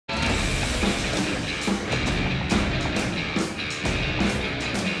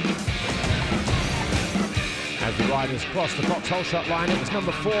riders crossed the box hole shot line. It was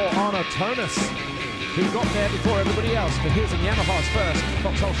number 4, Arnaud Tonus, who got there before everybody else. But here's in Yamaha's first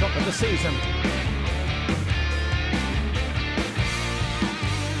box hole shot of the season.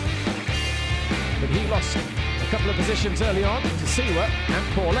 But he lost a couple of positions early on to Siwa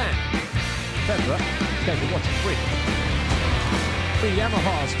and Malin. Federer is going to watch it free. 4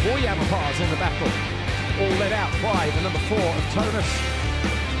 Yamahas in the battle, all led out by the number 4 of Tonus.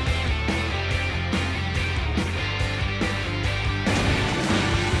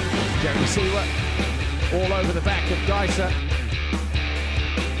 Jeremy Siwa all over the back of Geiser.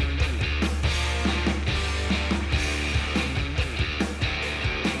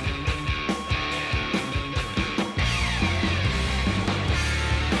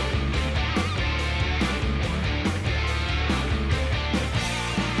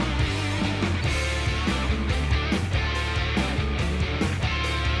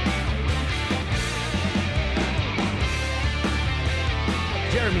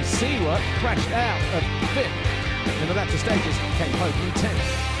 Jeremy Siwa crashed out of 5th in the latter stages, came home in 10th.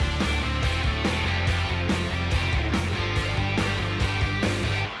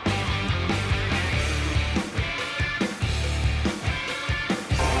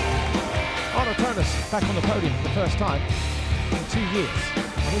 Arnaud Tonus back on the podium for the first time in 2 years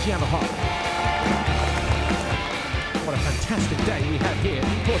on his Yamaha. What a fantastic day we have here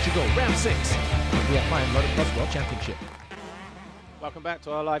in Portugal, round 6 of the FIM Motocross World Championship. Welcome back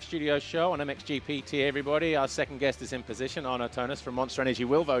to our live studio show on MXGP-tv, everybody. Our second guest is in position, Arnaud Tonus from Monster Energy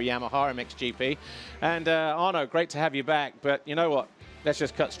Wilvo Yamaha MXGP. And Arnaud, great to have you back, but you know what? Let's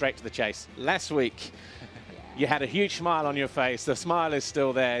just cut straight to the chase. Last week, you had a huge smile on your face. The smile is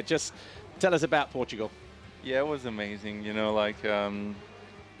still there. Just tell us about Portugal. Yeah, it was amazing. You know, like,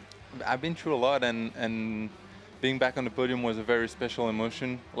 I've been through a lot, and being back on the podium was a very special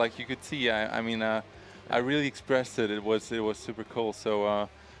emotion. Like you could see, I really expressed it. It was super cool. So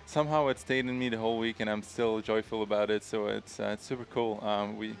somehow it stayed in me the whole week, and I'm still joyful about it. So it's super cool.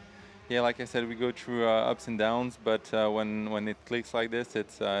 Like I said, we go through ups and downs, but when it clicks like this,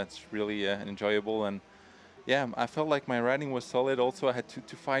 it's really enjoyable. And yeah, I felt like my riding was solid. Also, I had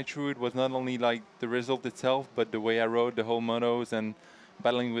to fight through. It was not only like the result itself, but the way I rode the whole motos and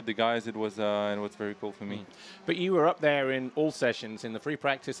battling with the guys. It was very cool for me. But you were up there in all sessions, in the free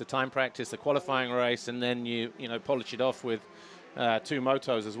practice, the time practice, the qualifying race, and then you polish it off with 2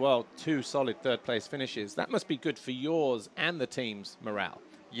 motos as well, 2 solid third-place finishes. That must be good for yours and the team's morale.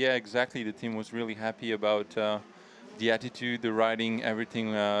 Yeah, exactly. The team was really happy about the attitude, the riding,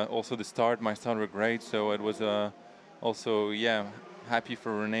 everything. Also the start, my start were great. So it was also, yeah, happy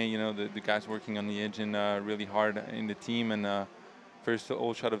for Rene. You know, the guys working on the engine really hard in the team, and first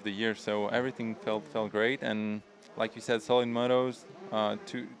all shot of the year, so everything felt great. And like you said, solid motos,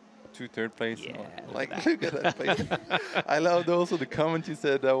 two third place. Yeah, look at that place. I loved also the comment you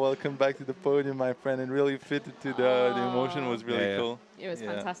said, welcome back to the podium, my friend. It really fitted to the emotion. Was really cool. It was a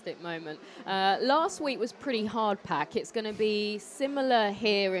fantastic moment. Last week was pretty hard pack. It's going to be similar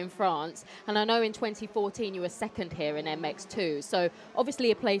here in France. And I know in 2014 you were second here in MX2. So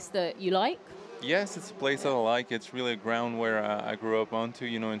obviously a place that you like. Yes, it's a place that I like. It's really a ground where I grew up onto.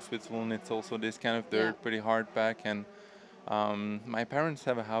 You know, in Switzerland, it's also this kind of dirt, pretty hard pack. And my parents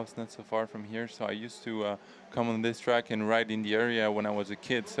have a house not so far from here, so I used to come on this track and ride in the area when I was a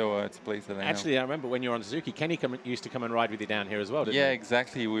kid. So it's a place that I know. Actually, I remember when you were on Suzuki, Kenny used to come and ride with you down here as well, didn't he? Yeah,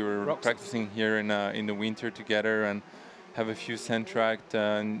 exactly. We were practicing here in the winter together and have a few sand tracked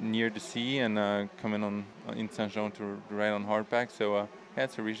near the sea and coming in Saint-Jean to ride on hard pack. So yeah,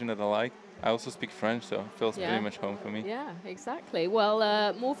 it's a region that I like. I also speak French, so it feels pretty much home for me. Yeah, exactly.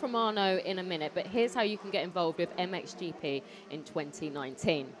 Well, more from Arnaud in a minute, but here's how you can get involved with MXGP in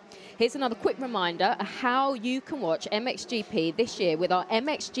 2019. Here's another quick reminder of how you can watch MXGP this year with our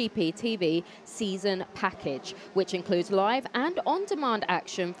MXGP-tv season package, which includes live and on-demand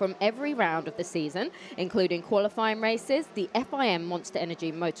action from every round of the season, including qualifying races, the FIM Monster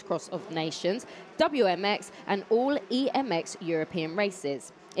Energy Motocross of Nations, WMX, and all EMX European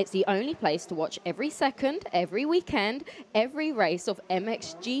races. It's the only place to watch every second, every weekend, every race of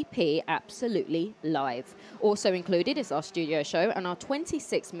MXGP absolutely live. Also included is our studio show and our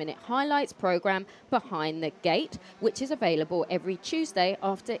 26-minute highlights program Behind the Gate, which is available every Tuesday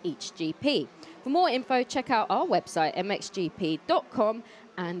after each GP. For more info, check out our website, mxgp.com,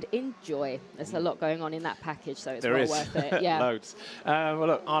 and enjoy. There's a lot going on in that package, so it's well worth it. Yeah. Loads. Well,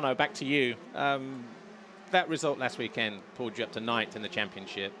 look, Arnaud, back to you. That result last weekend pulled you up to 9th in the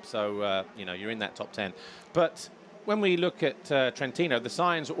championship, so you're in that top 10. But when we look at Trentino, the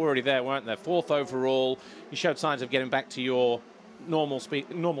signs were already there, weren't there? 4th overall. You showed signs of getting back to your normal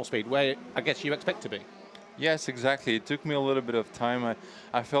speed, where I guess you expect to be. Yes, exactly. It took me a little bit of time.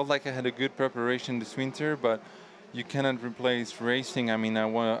 I felt like I had a good preparation this winter, but you cannot replace racing. I mean, I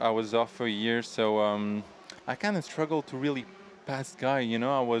was off for a year, so I kind of struggled to really pass Guy. You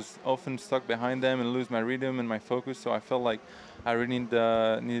know, I was often stuck behind them and lose my rhythm and my focus. So I felt like I really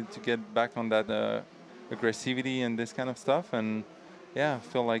needed to get back on that aggressivity and this kind of stuff. And yeah, I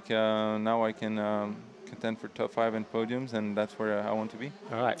feel like now I can contend for top 5 and podiums, and that's where I want to be.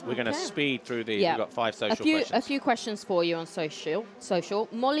 All right, we're going to speed through these. Yeah. We've got 5 social questions. A few questions for you on social.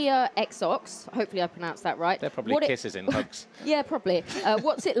 Molia Exox, hopefully I pronounced that right. They're probably kisses in hugs. Yeah, probably.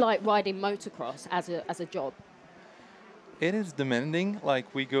 What's it like riding motocross as a job? It is demanding.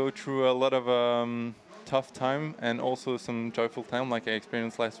 Like, we go through a lot of tough time and also some joyful time, like I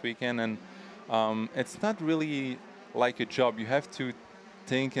experienced last weekend. And it's not really like a job. You have to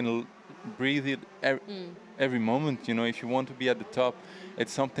think and breathe it every moment. You know, if you want to be at the top,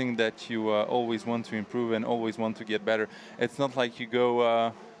 it's something that you always want to improve and always want to get better. It's not like you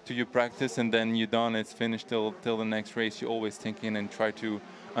go to your practice and then you're done, it's finished till the next race. You're always thinking and try to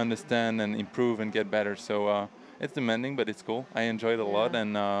understand and improve and get better. So it's demanding, but it's cool. I enjoy it a lot,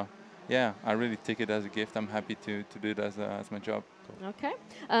 and yeah, I really take it as a gift. I'm happy to do it as my job. Okay.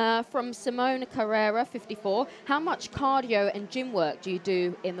 From Simone Carrera, 54, how much cardio and gym work do you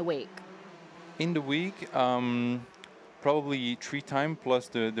do in the week? In the week, probably 3 times plus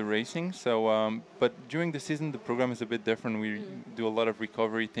the racing. So, but during the season, the program is a bit different. We do a lot of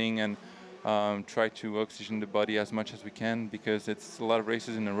recovery thing and try to oxygen the body as much as we can, because it's a lot of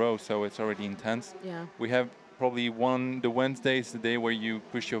races in a row, so it's already intense. Yeah. We have probably the Wednesday is the day where you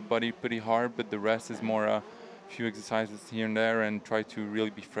push your body pretty hard, but the rest is more a few exercises here and there, and try to really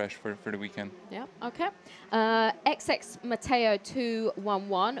be fresh for the weekend. Yeah, okay. XX Mateo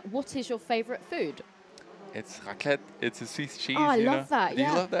 211, what is your favorite food? It's raclette. It's a Swiss cheese. Oh, I you love know? that. Do Yeah.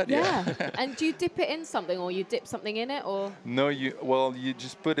 you love that? Yeah. And do you dip it in something, or you dip something in it, or? No, you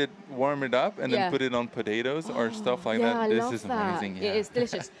just warm it up and then put it on potatoes or stuff like that. This is amazing. Yeah. It is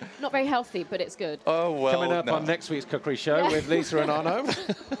delicious. Not very healthy, but it's good. Oh, well. Coming up on next week's cookery show with Lisa and Arnaud.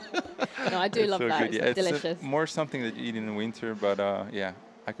 No, I do love so that. Good. It's Yeah, delicious. It's more something that you eat in the winter, but yeah,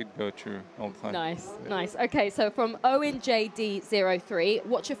 I could go through all the time. Nice, nice. Okay, so from OwenJD03,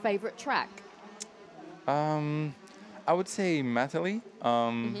 what's your favorite track? I would say Matterley.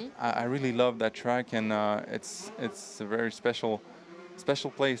 I really love that track, and it's a very special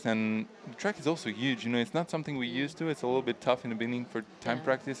place. And the track is also huge. You know, it's not something we used to. It's a little bit tough in the beginning for time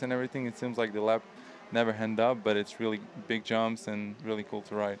practice and everything. It seems like the lap never end up, but it's really big jumps and really cool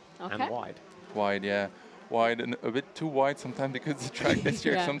to ride. Okay. And wide. Wide, yeah, wide and a bit too wide sometimes, because the track this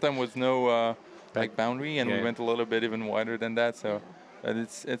year sometimes was no like boundary, and we went a little bit even wider than that. So. But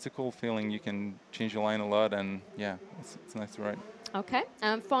it's a cool feeling. You can change your line a lot, and yeah, it's nice to ride. Okay,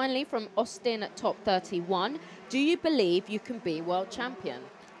 and finally from Austin at top 31, do you believe you can be world champion?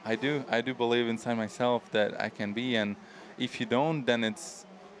 I do believe inside myself that I can be, and if you don't, then it's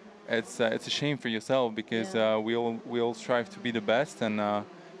a shame for yourself, because we all strive to be the best, and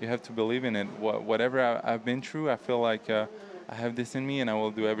you have to believe in it. Whatever I've been through, I feel like I have this in me, and I will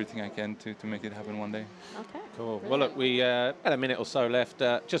do everything I can to make it happen one day. Okay. Cool. Brilliant. Well, look, we had a minute or so left.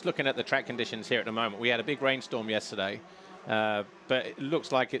 Just looking at the track conditions here at the moment, we had a big rainstorm yesterday, but it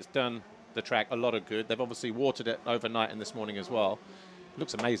looks like it's done the track a lot of good. They've obviously watered it overnight and this morning as well. It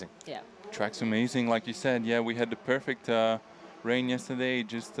looks amazing. Yeah. Track's amazing, like you said. Yeah, we had the perfect rain yesterday.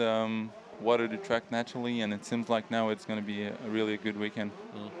 Just watered the track naturally, and it seems like now it's going to be a really good weekend.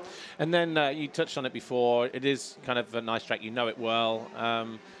 And then you touched on it before. It is kind of a nice track. You know it well.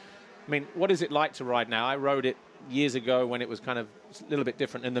 I mean, what is it like to ride now? I rode it years ago when it was kind of a little bit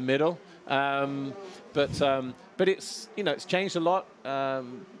different in the middle, but it's it's changed a lot.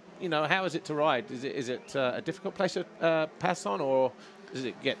 You know, how is it to ride? Is it a difficult place to pass on, or does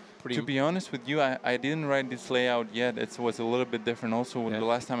it get pretty? To be honest with you, I didn't ride this layout yet. It was a little bit different also the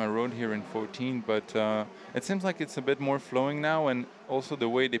last time I rode here in 14, but it seems like it's a bit more flowing now, and also the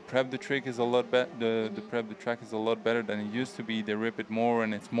way they prep the track is a lot better. The track is a lot better than it used to be. They rip it more,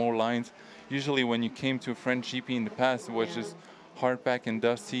 and it's more lines. Usually when you came to a French GP in the past, it was just hard pack and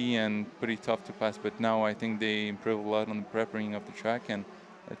dusty and pretty tough to pass, but now I think they improved a lot on the preparing of the track, and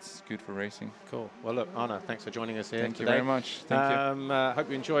it's good for racing. Cool. Well, look, Arnaud, thanks for joining us here Thank today. you very much. Thank you. Hope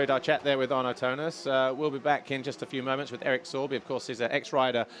you enjoyed our chat there with Arnaud Tonus. We'll be back in just a few moments with Eric Sorby. Of course, he's an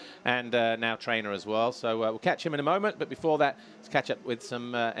ex-rider and now trainer as well. So we'll catch him in a moment. But before that, let's catch up with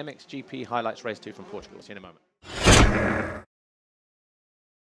some MXGP highlights race 2 from Portugal. See you in a moment.